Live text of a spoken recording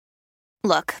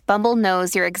Look, Bumble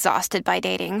knows you're exhausted by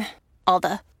dating. All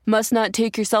the must not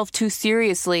take yourself too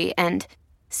seriously and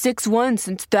 6'1"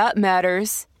 since that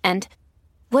matters. And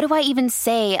what do I even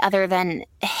say other than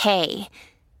hey?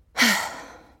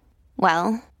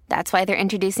 Well, that's why they're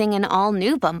introducing an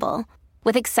all-new Bumble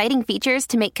with exciting features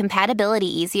to make compatibility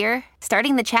easier,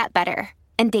 starting the chat better,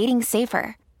 and dating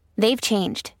safer. They've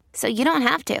changed, so you don't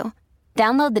have to.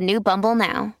 Download the new Bumble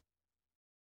now.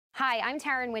 Hi, I'm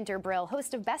Taryn Winter-Brill,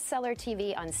 host of Bestseller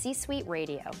TV on C-Suite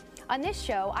Radio. On this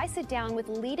show, I sit down with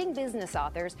leading business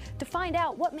authors to find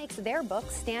out what makes their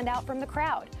books stand out from the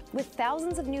crowd. With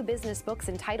thousands of new business books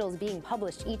and titles being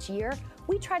published each year,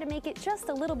 we try to make it just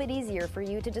a little bit easier for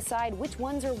you to decide which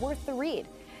ones are worth the read.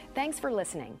 Thanks for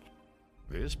listening.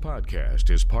 This podcast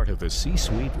is part of the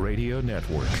C-Suite Radio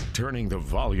Network, turning the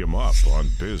volume up on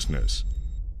business.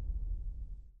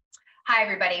 Hi,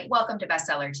 everybody. Welcome to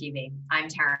Bestseller TV. I'm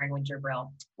Taryn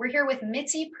Winter-Brill. We're here with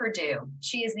Mitzi Perdue.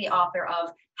 She is the author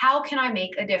of How Can I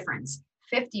Make a Difference?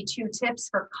 52 Tips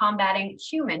for Combating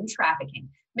Human Trafficking.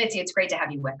 Mitzi, it's great to have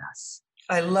you with us.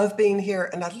 I love being here,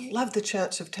 and I love the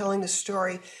chance of telling a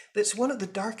story that's one of the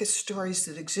darkest stories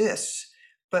that exists.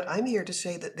 But I'm here to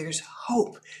say that there's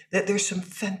hope, that there's some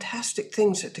fantastic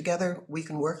things that together we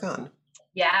can work on.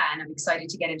 Yeah, and I'm excited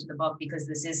to get into the book because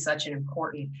this is such an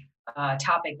important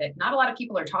topic that not a lot of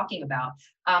people are talking about.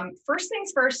 First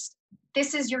things first,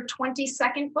 this is your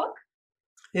 22nd book?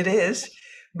 It is,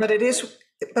 but it's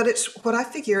what I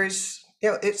figure is,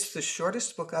 it's the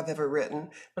shortest book I've ever written,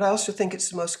 but I also think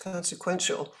it's the most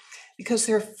consequential because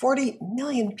there are 40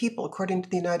 million people, according to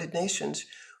the United Nations,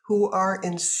 who are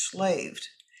enslaved.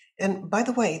 And by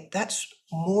the way, that's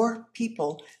more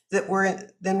people than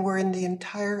were in the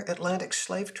entire Atlantic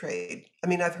slave trade. I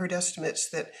mean, I've heard estimates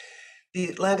that the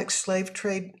Atlantic slave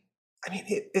trade,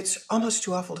 it's almost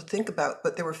too awful to think about,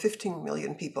 but there were 15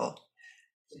 million people.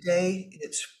 Today,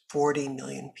 it's 40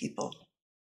 million people.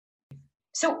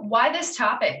 So why this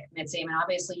topic, Mitzi? I mean,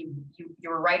 obviously,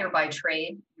 you're a writer by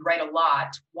trade. You write a lot.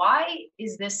 Why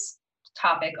is this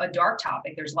topic a dark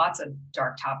topic? There's lots of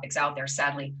dark topics out there,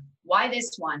 sadly. Why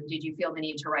this one? Did you feel the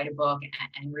need to write a book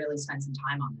and really spend some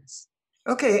time on this?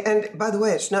 Okay, and by the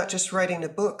way, it's not just writing a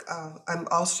book. I'm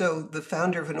also the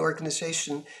founder of an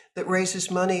organization that raises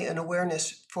money and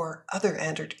awareness for other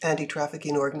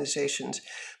anti-trafficking organizations.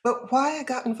 But why I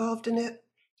got involved in it?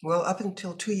 Well, up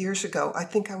until 2 years ago, I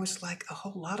think I was like a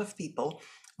whole lot of people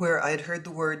where I had heard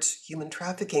the words human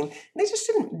trafficking, and they just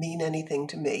didn't mean anything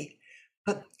to me.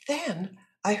 But then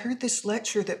I heard this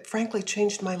lecture that frankly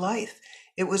changed my life.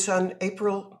 It was on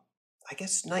April,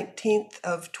 19th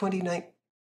of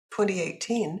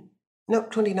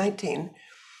 2019.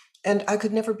 And I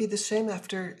could never be the same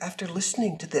after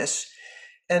listening to this.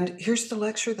 And here's the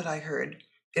lecture that I heard.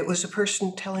 It was a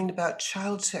person telling about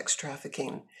child sex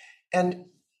trafficking. And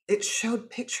it showed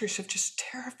pictures of just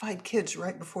terrified kids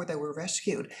right before they were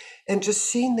rescued. And just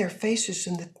seeing their faces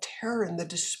and the terror and the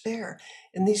despair.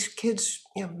 And these kids,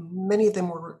 many of them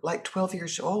were like 12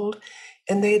 years old.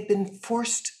 And they had been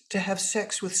forced to have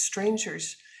sex with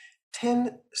strangers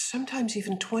 10, sometimes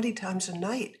even 20 times a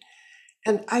night.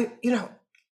 And I've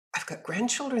got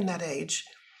grandchildren that age.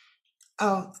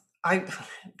 They're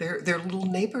little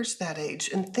neighbors that age,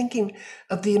 and thinking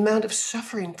of the amount of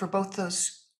suffering for both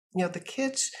those, the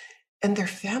kids and their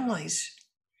families.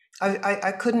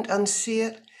 I couldn't unsee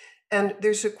it. And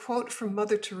there's a quote from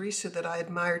Mother Teresa that I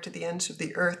admire to the ends of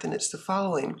the earth, and it's the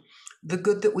following: "The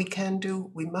good that we can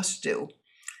do, we must do."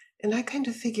 And I kind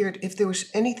of figured if there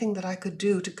was anything that I could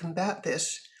do to combat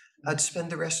this, I'd spend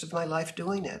the rest of my life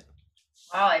doing it.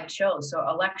 Wow, I have chills. So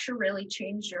a lecture really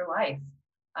changed your life.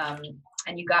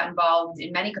 And you got involved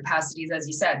in many capacities, as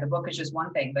you said. The book is just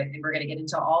one thing, but we're going to get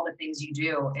into all the things you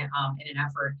do in an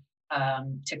effort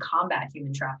to combat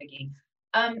human trafficking.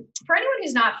 For anyone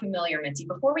who's not familiar, Mitzi,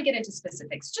 before we get into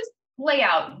specifics, just lay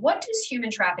out, what does human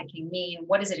trafficking mean?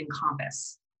 What does it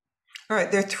encompass? All right,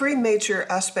 there are three major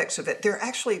aspects of it. There are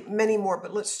actually many more,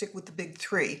 but let's stick with the big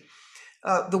three.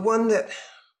 The one that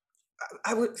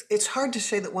it's hard to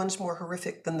say that one's more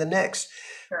horrific than the next,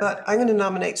 Sure. But I'm going to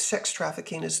nominate sex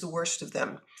trafficking as the worst of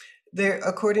them.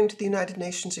 According to the United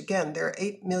Nations, again, there are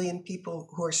 8 million people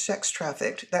who are sex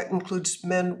trafficked. That includes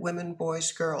men, women,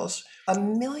 boys, girls.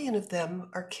 1 million of them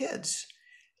are kids.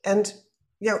 And,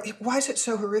 why is it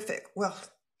so horrific? Well,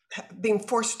 being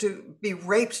forced to be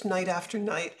raped night after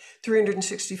night,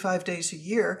 365 days a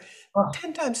year,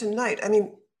 10 times a night. I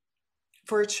mean,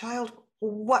 for a child,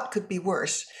 what could be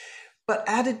worse? But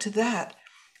added to that,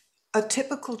 a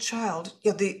typical child,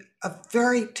 a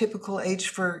very typical age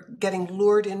for getting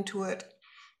lured into it,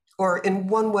 or in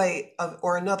one way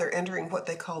or another entering what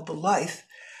they call the life,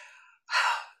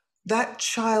 that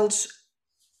child's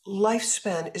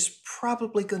lifespan is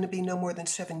probably going to be no more than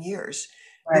 7 years.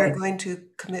 They're Right. going to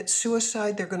commit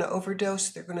suicide, they're going to overdose,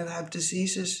 they're going to have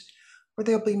diseases, or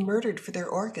they'll be murdered for their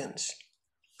organs.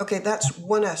 Okay, that's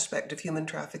one aspect of human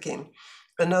trafficking.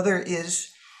 Another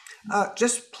is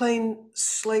just plain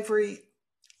slavery,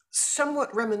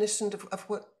 somewhat reminiscent of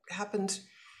what happened,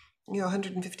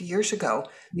 150 years ago.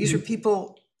 These are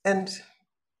people, and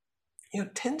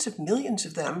tens of millions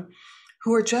of them,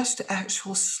 who are just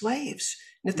actual slaves.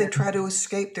 And if they try to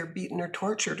escape, they're beaten or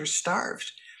tortured or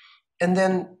starved. And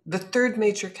then the third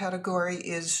major category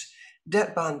is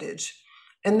debt bondage.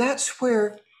 And that's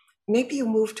where maybe you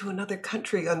move to another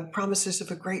country on promises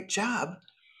of a great job,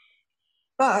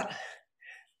 but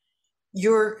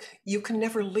you can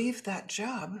never leave that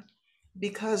job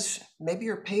because maybe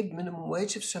you're paid minimum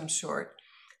wage of some sort,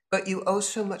 but you owe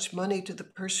so much money to the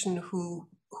person who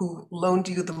loaned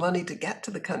you the money to get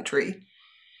to the country.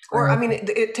 Or, I mean,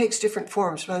 it takes different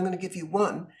forms, but I'm going to give you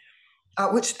one,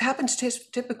 which happens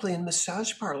typically in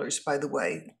massage parlors, by the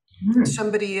way.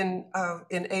 Somebody in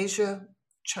Asia,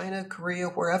 China, Korea,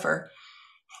 wherever,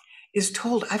 is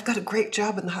told, I've got a great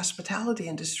job in the hospitality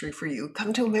industry for you.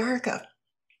 Come to America.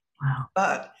 Wow.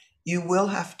 But you will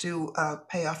have to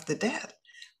pay off the debt.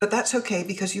 But that's okay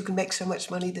because you can make so much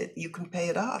money that you can pay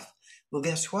it off. Well,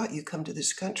 guess what? You come to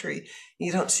this country, and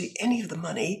you don't see any of the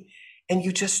money, and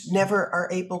you just never are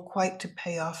able quite to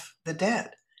pay off the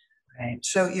debt. Right.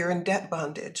 So you're in debt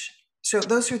bondage. So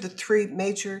those are the three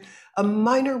major. A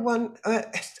minor one,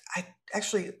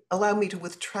 actually allow me to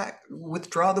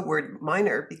withdraw the word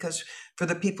minor, because for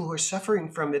the people who are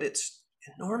suffering from it, it's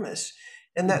enormous,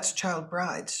 and that's child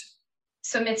brides.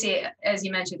 So Mitzi, as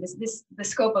you mentioned, the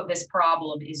scope of this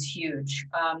problem is huge.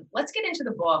 Let's get into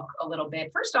the book a little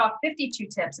bit. First off, 52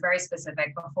 tips, very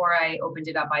specific. Before I opened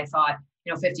it up, I thought,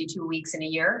 52 weeks in a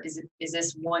year. Is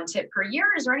this one tip per year?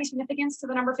 Is there any significance to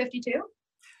the number 52?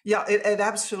 Yeah, it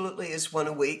absolutely is one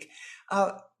a week.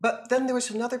 But then there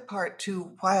was another part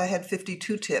to why I had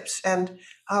 52 tips. And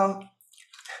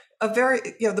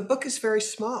the book is very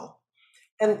small.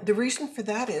 And the reason for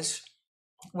that is,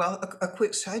 well, a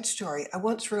quick side story. I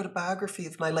once wrote a biography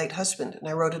of my late husband, and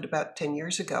I wrote it about 10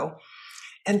 years ago.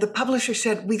 And the publisher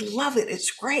said, we love it,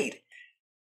 it's great.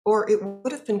 Or it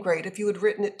would have been great if you had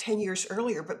written it 10 years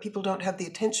earlier, but people don't have the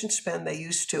attention span they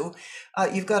used to.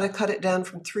 You've got to cut it down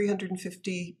from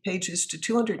 350 pages to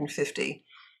 250.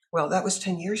 Well, that was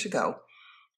 10 years ago.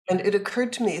 And it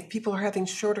occurred to me, if people are having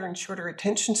shorter and shorter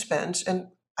attention spans, and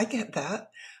I get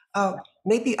that,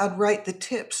 maybe I'd write the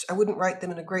tips. I wouldn't write them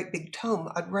in a great big tome.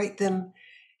 I'd write them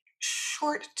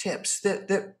short tips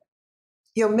that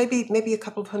maybe a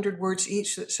couple of hundred words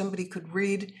each that somebody could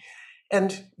read.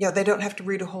 And they don't have to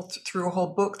read through a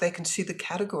whole book. They can see the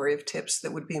category of tips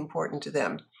that would be important to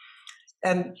them.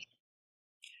 And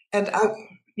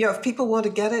if people want to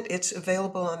get it, it's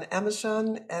available on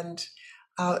Amazon, and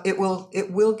it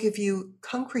will give you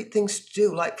concrete things to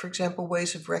do, like, for example,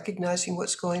 ways of recognizing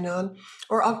what's going on.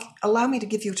 Or allow me to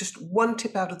give you just one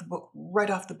tip out of the book right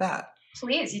off the bat.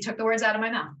 Please, you took the words out of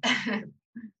my mouth.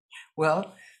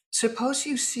 Well, suppose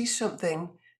you see something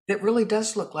that really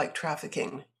does look like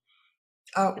trafficking.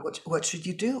 What should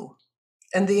you do?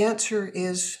 And the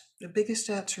biggest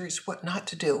answer is what not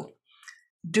to do.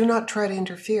 Do not try to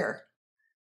interfere.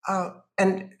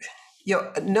 And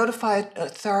notify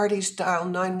authorities, dial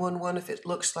 911 if it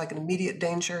looks like an immediate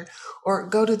danger, or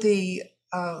go to the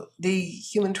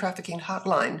human trafficking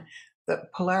hotline. The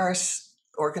Polaris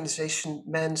organization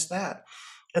mans that.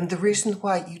 And the reason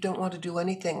why you don't want to do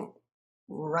anything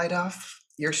right off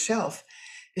yourself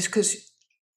is because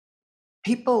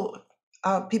people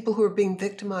who are being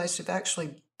victimized have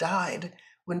actually died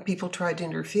when people tried to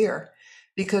interfere,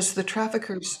 because the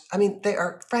traffickers, they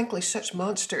are frankly such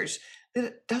monsters that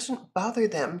it doesn't bother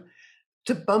them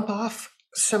to bump off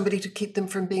somebody to keep them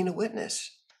from being a witness.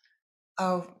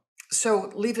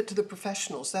 So leave it to the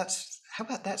professionals. That's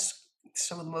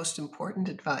some of the most important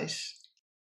advice.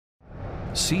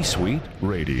 C-Suite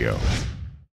Radio.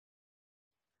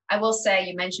 I will say,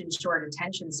 you mentioned short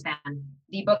attention span.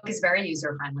 The book is very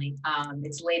user-friendly.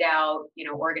 It's laid out,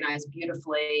 organized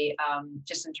beautifully,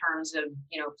 just in terms of,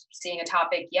 seeing a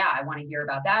topic. Yeah, I want to hear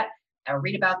about that, or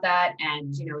read about that,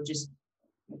 and,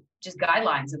 just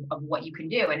guidelines of what you can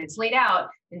do. And it's laid out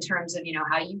in terms of,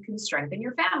 how you can strengthen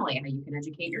your family, how you can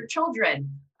educate your children,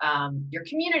 your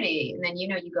community. And then,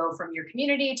 you go from your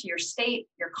community to your state,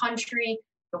 your country,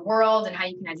 the world, and how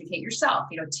you can educate yourself,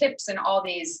 tips and all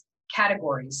these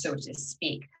categories, so to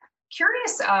speak.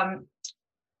 Curious,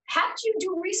 how did you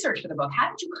do research for the book? How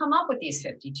did you come up with these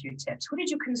 52 tips? Who did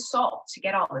you consult to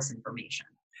get all this information?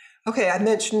 Okay, I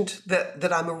mentioned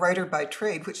that I'm a writer by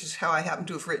trade, which is how I happen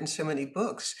to have written so many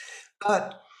books.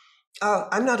 But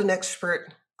I'm not an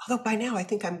expert, although by now I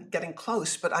think I'm getting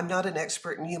close, but I'm not an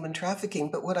expert in human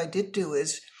trafficking. But what I did do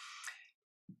is,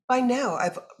 by now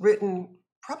I've written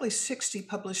probably 60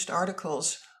 published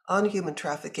articles on human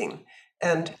trafficking.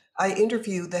 And I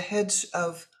interview the heads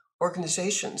of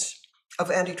organizations,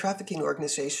 of anti-trafficking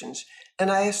organizations.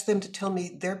 And I ask them to tell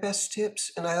me their best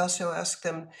tips. And I also ask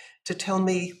them to tell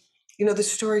me, the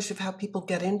stories of how people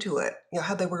get into it,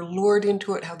 how they were lured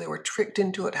into it, how they were tricked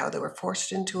into it, how they were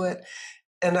forced into it.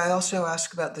 And I also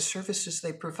ask about the services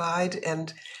they provide.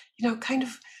 And,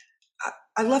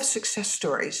 I love success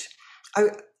stories. I,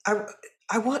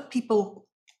 I want people,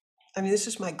 this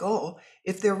is my goal.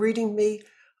 If they're reading me,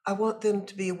 I want them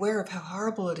to be aware of how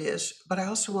horrible it is, but I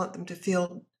also want them to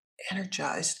feel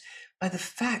energized by the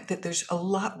fact that there's a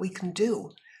lot we can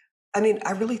do.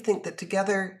 I really think that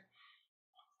together,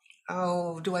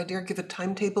 do I dare give a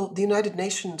timetable? The United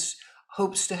Nations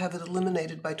hopes to have it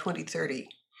eliminated by 2030.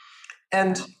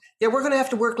 And yeah, we're going to have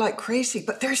to work like crazy,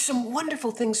 but there's some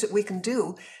wonderful things that we can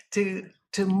do to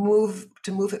move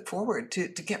it forward, to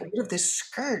get rid of this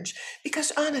scourge.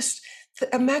 Because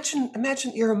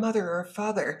imagine you're a mother or a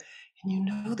father, and you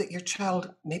know that your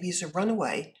child maybe is a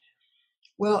runaway.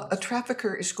 Well, a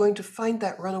trafficker is going to find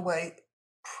that runaway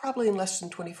probably in less than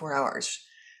 24 hours.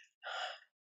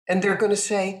 And they're going to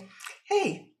say,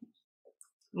 hey,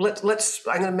 I'm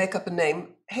going to make up a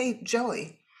name. Hey,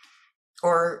 Joey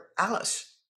or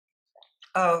Alice,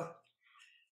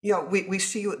 we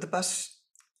see you at the bus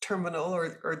terminal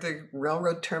or the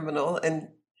railroad terminal, and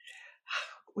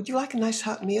would you like a nice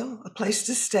hot meal, a place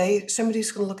to stay?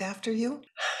 Somebody's going to look after you.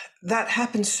 That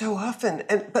happens so often.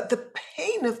 But the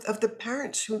pain of the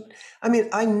parents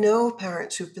I know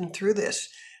parents who've been through this,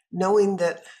 knowing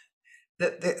that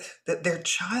their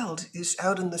child is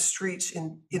out in the streets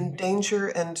in danger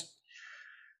and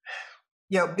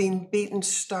being beaten,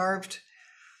 starved.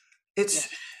 It's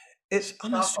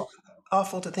almost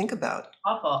awful to think about.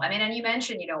 Awful. And you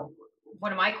mentioned,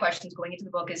 one of my questions going into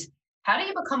the book is, how do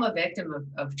you become a victim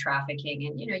of trafficking?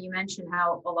 And, you mentioned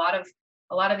how a lot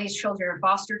of these children are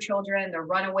foster children, they're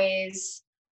runaways,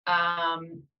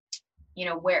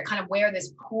 where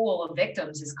this pool of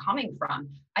victims is coming from.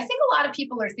 I think a lot of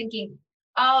people are thinking,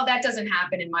 oh, that doesn't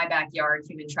happen in my backyard,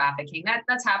 human trafficking.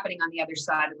 That's happening on the other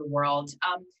side of the world.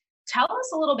 Tell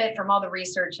us a little bit from all the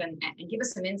research and give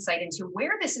us some insight into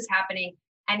where this is happening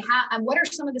and what are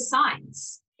some of the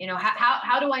signs?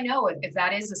 How do I know if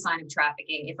that is a sign of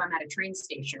trafficking, if I'm at a train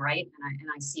station, right? And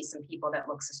I see some people that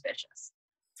look suspicious.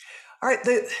 All right.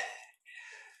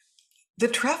 The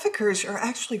traffickers are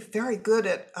actually very good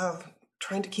at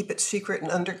trying to keep it secret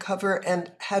and undercover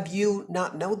and have you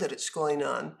not know that it's going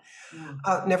on.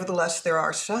 Yeah. Nevertheless, there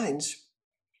are signs.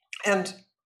 And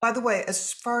by the way,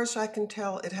 as far as I can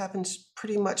tell, it happens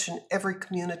pretty much in every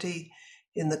community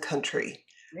in the country.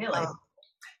 Really?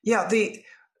 Yeah.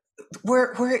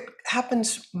 Where it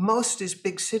happens most is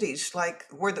big cities, like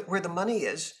where the money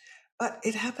is, but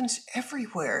it happens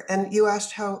everywhere. And you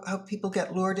asked how people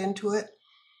get lured into it.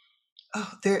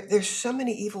 Oh, there's so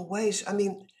many evil ways. I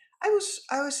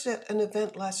was at an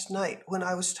event last night when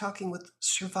I was talking with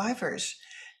survivors,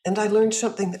 and I learned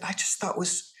something that I just thought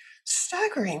was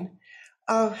staggering.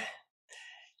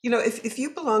 If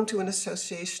you belong to an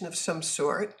association of some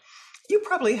sort, you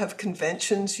probably have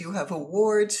conventions, you have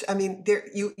awards.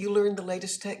 You learn the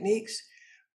latest techniques.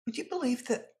 Would you believe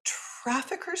that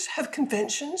traffickers have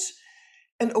conventions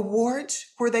and awards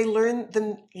where they learn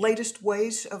the latest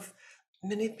ways of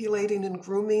manipulating and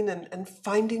grooming and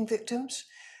finding victims?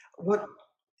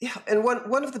 And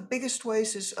one of the biggest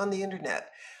ways is on the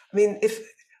internet. If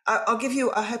I'll give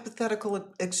you a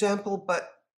hypothetical example, but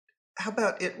how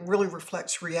about it really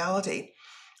reflects reality?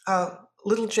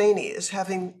 Little Janie is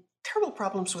having terrible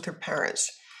problems with her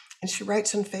parents. And she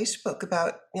writes on Facebook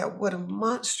about, what a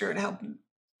monster and how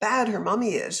bad her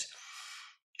mommy is.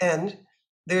 And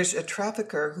there's a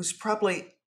trafficker who's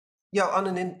probably, on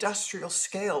an industrial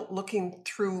scale, looking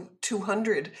through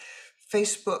 200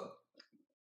 Facebook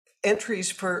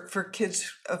entries for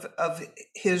kids of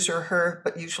his or her,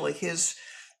 but usually his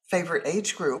favorite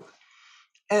age group.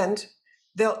 And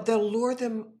they'll lure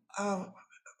them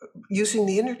using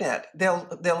the internet.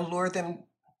 They'll lure them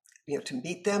to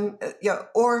meet them,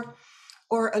 or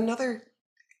another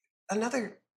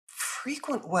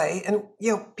frequent way, and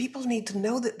people need to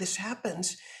know that this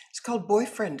happens. It's called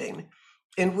boyfriending,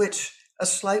 in which a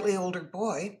slightly older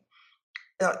boy,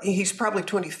 he's probably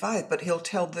 25, but he'll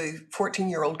tell the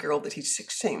 14-year-old girl that he's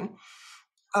 16,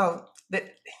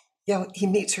 that he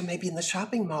meets her maybe in the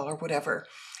shopping mall or whatever,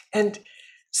 and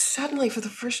suddenly, for the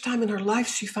first time in her life,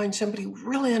 she finds somebody who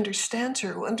really understands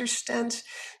her, who understands,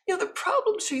 the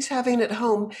problems she's having at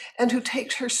home, and who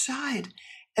takes her side.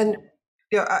 And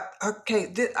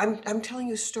I'm telling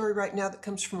you a story right now that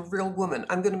comes from a real woman.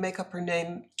 I'm going to make up her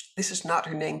name. This is not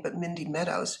her name, but Mindy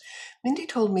Meadows. Mindy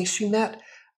told me she met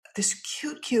this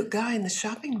cute guy in the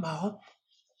shopping mall,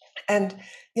 and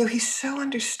he so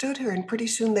understood her, and pretty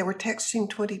soon they were texting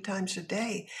 20 times a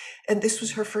day, and this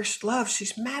was her first love.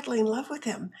 She's madly in love with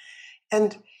him,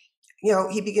 and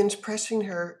he begins pressing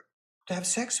her to have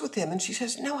sex with him, and she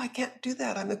says, "No, I can't do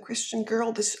that. I'm a Christian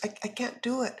girl. I can't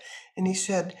do it." And he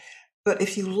said, "But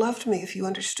if you loved me, if you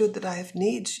understood that I have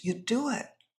needs, you'd do it."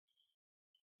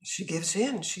 She gives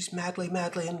in. She's madly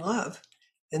in love.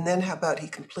 And then how about he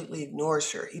completely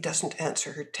ignores her? He doesn't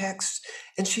answer her texts.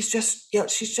 And she's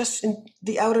just in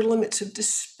the outer limits of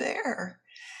despair.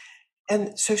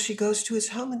 And so she goes to his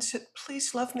home and said,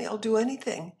 "Please love me. I'll do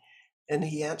anything." And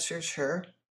he answers her,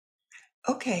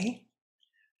 "Okay,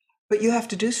 but you have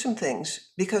to do some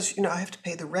things because, I have to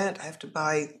pay the rent. I have to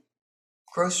buy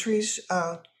groceries.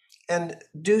 And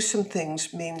do some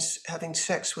things means having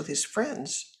sex with his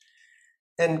friends.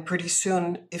 And pretty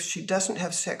soon, if she doesn't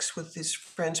have sex with his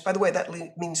friends, by the way, that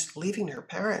means leaving her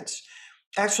parents.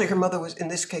 Actually, her mother was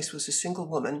a single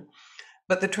woman.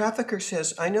 But the trafficker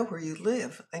says, "I know where you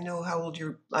live. I know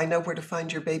I know where to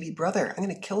find your baby brother. I'm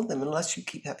going to kill them unless you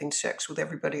keep having sex with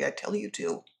everybody I tell you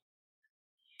to."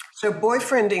 So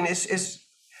boyfriending is,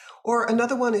 or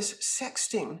another one is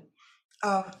sexting.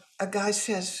 A guy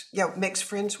says, makes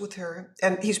friends with her,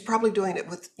 and he's probably doing it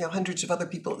with hundreds of other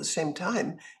people at the same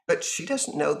time, but she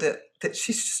doesn't know that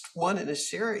she's just one in a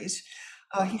series.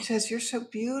 He says, "You're so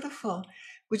beautiful.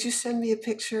 Would you send me a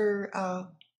picture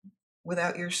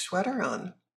without your sweater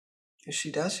on?" And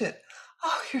she does it.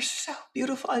 "Oh, you're so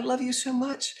beautiful. I love you so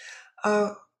much.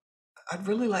 I'd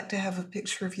really like to have a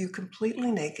picture of you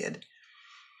completely naked."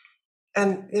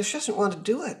 And she doesn't want to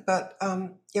do it, but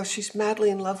she's madly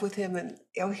in love with him, and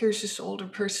here's this older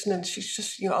person, and she's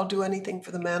just, "I'll do anything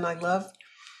for the man I love."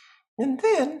 And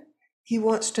then he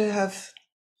wants to have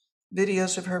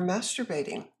videos of her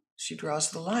masturbating. She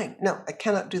draws the line. "No, I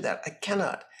cannot do that. I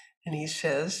cannot." And he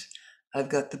says, "I've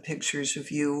got the pictures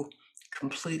of you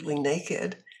completely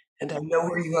naked, and I know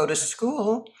where you go to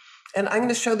school, and I'm going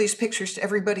to show these pictures to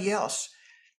everybody else.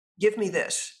 Give me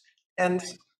this." And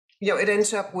it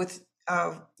ends up with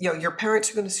your parents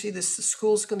are going to see this, the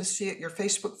school's going to see it, your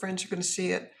Facebook friends are going to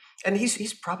see it, and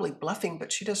he's probably bluffing,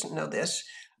 but she doesn't know this.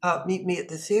 "Meet me at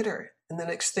the theater," and the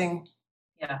next thing.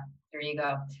 Yeah, there you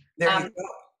go. There you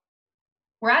go.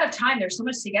 We're out of time. There's so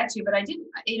much to get to, but I did.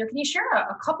 Can you share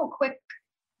a couple quick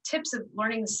tips of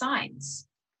learning the signs?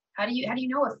 How do you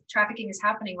know if trafficking is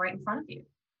happening right in front of you?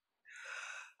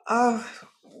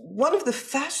 One of the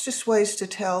fastest ways to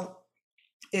tell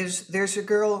is there's a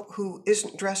girl who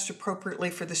isn't dressed appropriately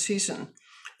for the season,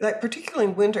 like particularly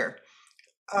in winter.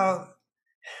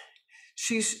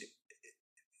 She's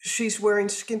wearing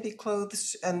skimpy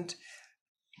clothes, and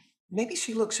maybe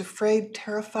she looks afraid,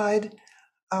 terrified.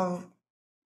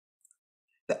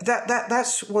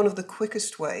 That's one of the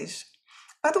quickest ways.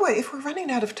 By the way, if we're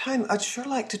running out of time, I'd sure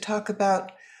like to talk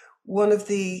about one of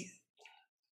the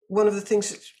things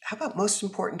that's, how about, most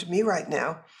important to me right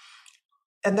now.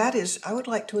 And that is, I would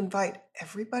like to invite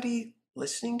everybody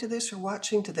listening to this or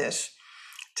watching to this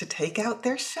to take out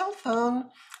their cell phone,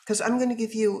 because I want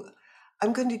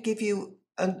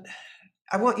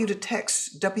you to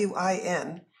text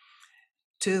WIN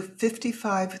to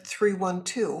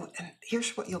 55312, and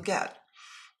here's what you'll get.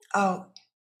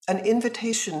 An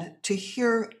invitation to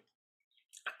hear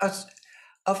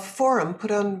a forum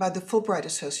put on by the Fulbright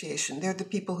Association. They're the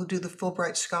people who do the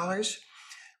Fulbright Scholars.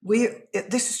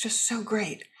 This is just so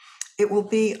great. It will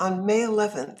be on May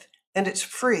 11th, and it's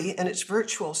free and it's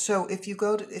virtual. So if you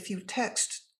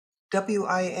text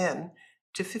WIN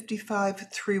to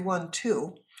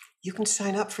 55312, you can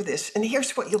sign up for this. And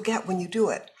here's what you'll get when you do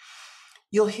it.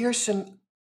 You'll hear some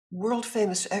world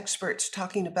famous experts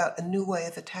talking about a new way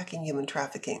of attacking human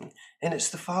trafficking, and it's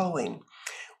the following.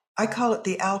 I call it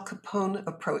the Al Capone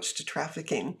approach to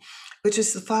trafficking, which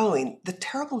is the following. The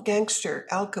terrible gangster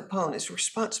Al Capone is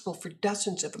responsible for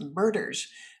dozens of murders,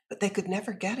 but they could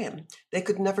never get him. They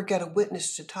could never get a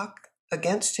witness to talk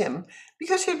against him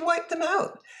because he'd wiped them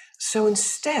out. So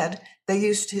instead, they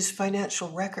used his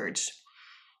financial records,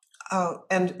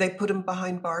 and they put him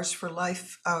behind bars for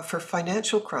life for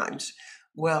financial crimes.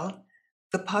 Well,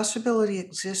 the possibility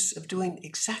exists of doing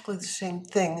exactly the same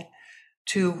thing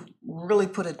to really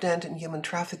put a dent in human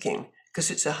trafficking,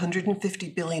 because it's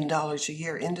 $150 billion a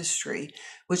year industry,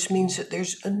 which means that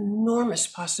there's enormous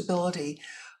possibility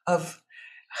of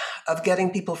of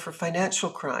getting people for financial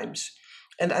crimes.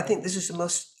 And I think this is the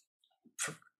most,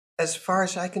 as far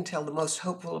as I can tell, the most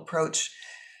hopeful approach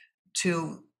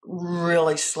to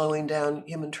really slowing down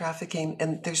human trafficking.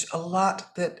 And there's a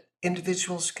lot that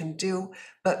individuals can do,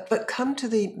 but come to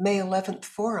the May 11th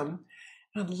forum.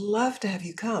 I'd love to have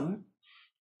you come.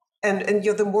 And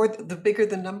the bigger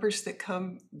the numbers that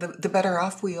come, the better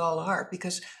off we all are,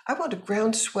 because I want a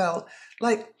groundswell.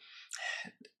 Like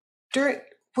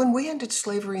when we ended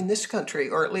slavery in this country,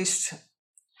 or at least,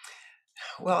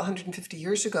 150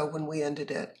 years ago when we ended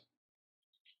it,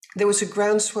 there was a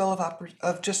groundswell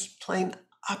of just plain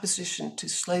opposition to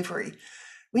slavery.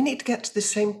 We need to get to the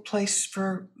same place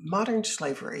for modern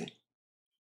slavery.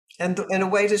 And a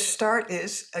way to start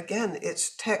is, again,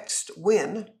 it's text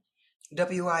WIN,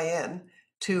 WIN,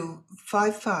 to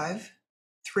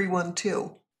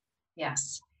 55312.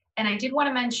 Yes. And I did want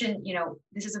to mention,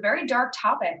 this is a very dark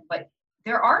topic, but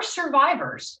there are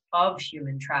survivors of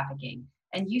human trafficking,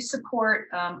 and you support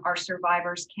our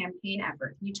Survivors campaign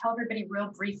effort. Can you tell everybody real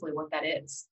briefly what that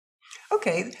is?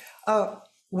 Okay.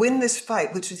 Win This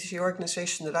Fight, which is the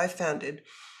organization that I founded,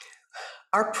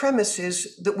 our premise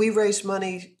is that we raise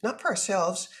money, not for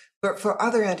ourselves, but for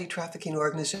other anti-trafficking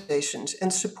organizations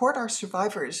and support our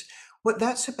survivors. What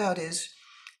that's about is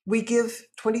we give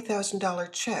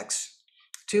 $20,000 checks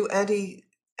to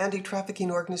anti-trafficking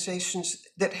organizations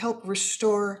that help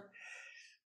restore.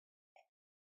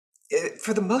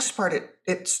 For the most part,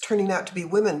 it's turning out to be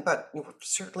women, but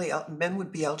certainly men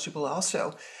would be eligible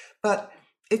also. But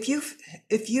if you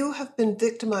have been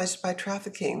victimized by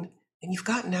trafficking and you've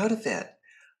gotten out of it,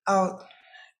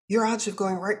 your odds of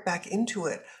going right back into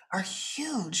it are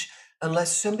huge,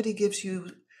 unless somebody gives you,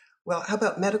 how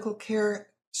about medical care,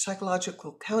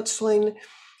 psychological counseling?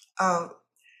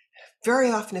 Very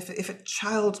often, if a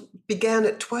child began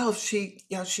at 12, she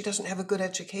doesn't have a good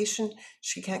education,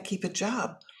 she can't keep a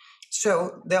job.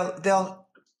 So they'll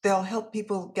help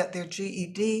people get their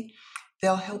GED.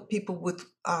 They'll help people with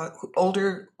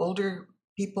older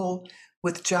people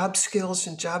with job skills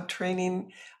and job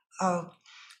training.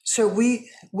 So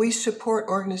we support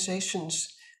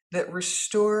organizations that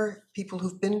restore people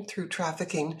who've been through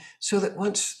trafficking so that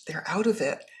once they're out of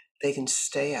it, they can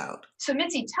stay out. So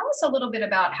Mitzi, tell us a little bit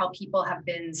about how people have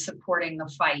been supporting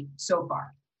the fight so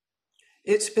far.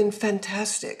 It's been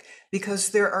fantastic because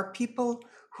there are people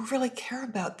who really care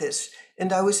about this.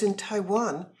 And I was in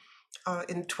Taiwan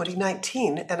in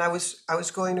 2019, and I was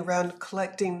going around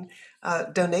collecting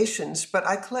donations, but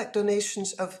I collect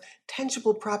donations of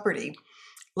tangible property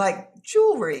like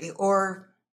jewelry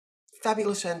or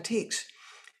fabulous antiques.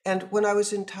 And when I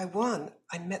was in Taiwan,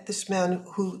 I met this man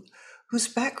whose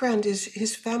background is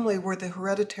his family were the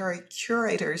hereditary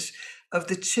curators of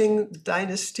the Qing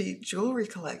dynasty jewelry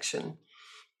collection.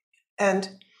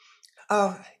 And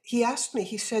he asked me,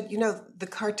 he said, the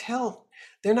cartel,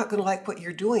 they're not going to like what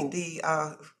you're doing,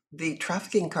 the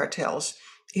trafficking cartels.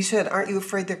 He said, aren't you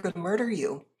afraid they're going to murder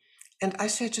you? And I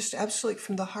said, just absolutely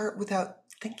from the heart, without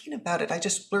thinking about it, I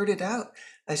just blurted out.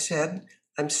 I said,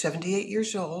 I'm 78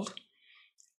 years old.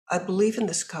 I believe in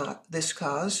this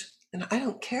cause, and I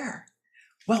don't care.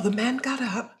 Well, the man got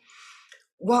up,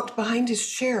 walked behind his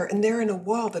chair, and there in a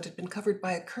wall that had been covered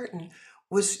by a curtain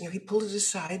was, he pulled it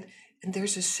aside, and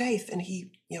there's a safe, and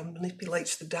he,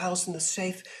 manipulates the dials in the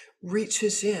safe,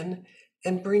 reaches in,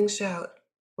 and brings out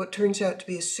what turns out to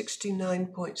be a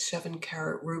 69.7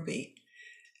 carat ruby.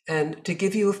 And to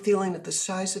give you a feeling of the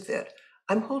size of it,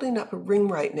 I'm holding up a ring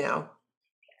right now.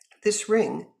 This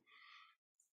ring,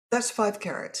 that's 5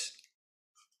 carats.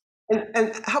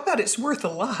 And how about it's worth a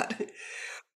lot?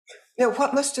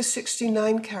 What must a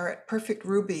 69 carat perfect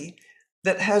ruby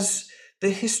that has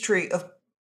the history of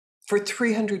for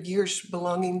 300 years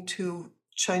belonging to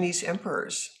Chinese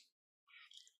emperors?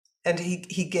 And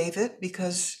he gave it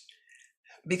because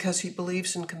he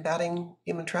believes in combating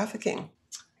human trafficking.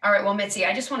 All right, well, Mitzi,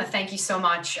 I just want to thank you so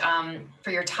much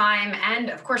for your time and,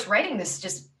 of course, writing this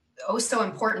just so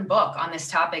important book on this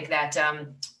topic that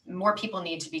more people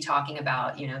need to be talking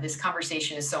about. This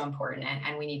conversation is so important,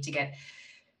 and we need to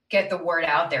get the word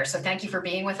out there. So thank you for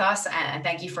being with us, and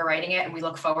thank you for writing it, and we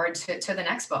look forward to the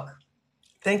next book.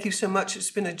 Thank you so much. It's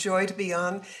been a joy to be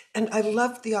on, and I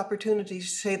love the opportunity to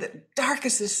say that dark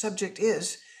as this subject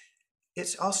is,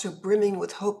 it's also brimming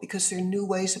with hope because there are new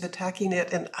ways of attacking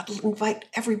it, and I'd invite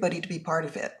everybody to be part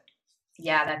of it.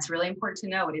 Yeah, that's really important to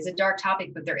know. It is a dark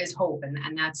topic, but there is hope,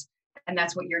 and And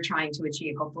that's what you're trying to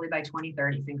achieve, hopefully by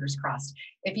 2030, fingers crossed.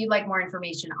 If you'd like more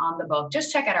information on the book,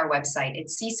 just check out our website.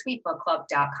 It's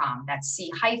csuitebookclub.com. That's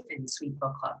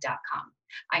c-suitebookclub.com.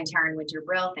 I'm Taryn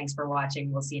Winter-Brill. Thanks for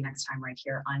watching. We'll see you next time right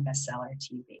here on Bestseller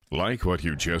TV. Like what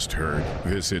you just heard?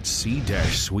 Visit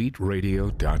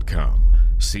c-suiteradio.com.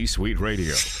 C-Suite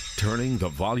Radio, turning the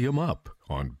volume up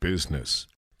on business.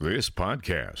 This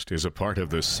podcast is a part of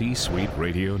the C-Suite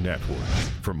Radio Network.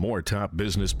 For more top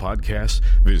business podcasts,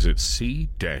 visit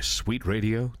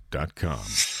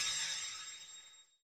c-suiteradio.com.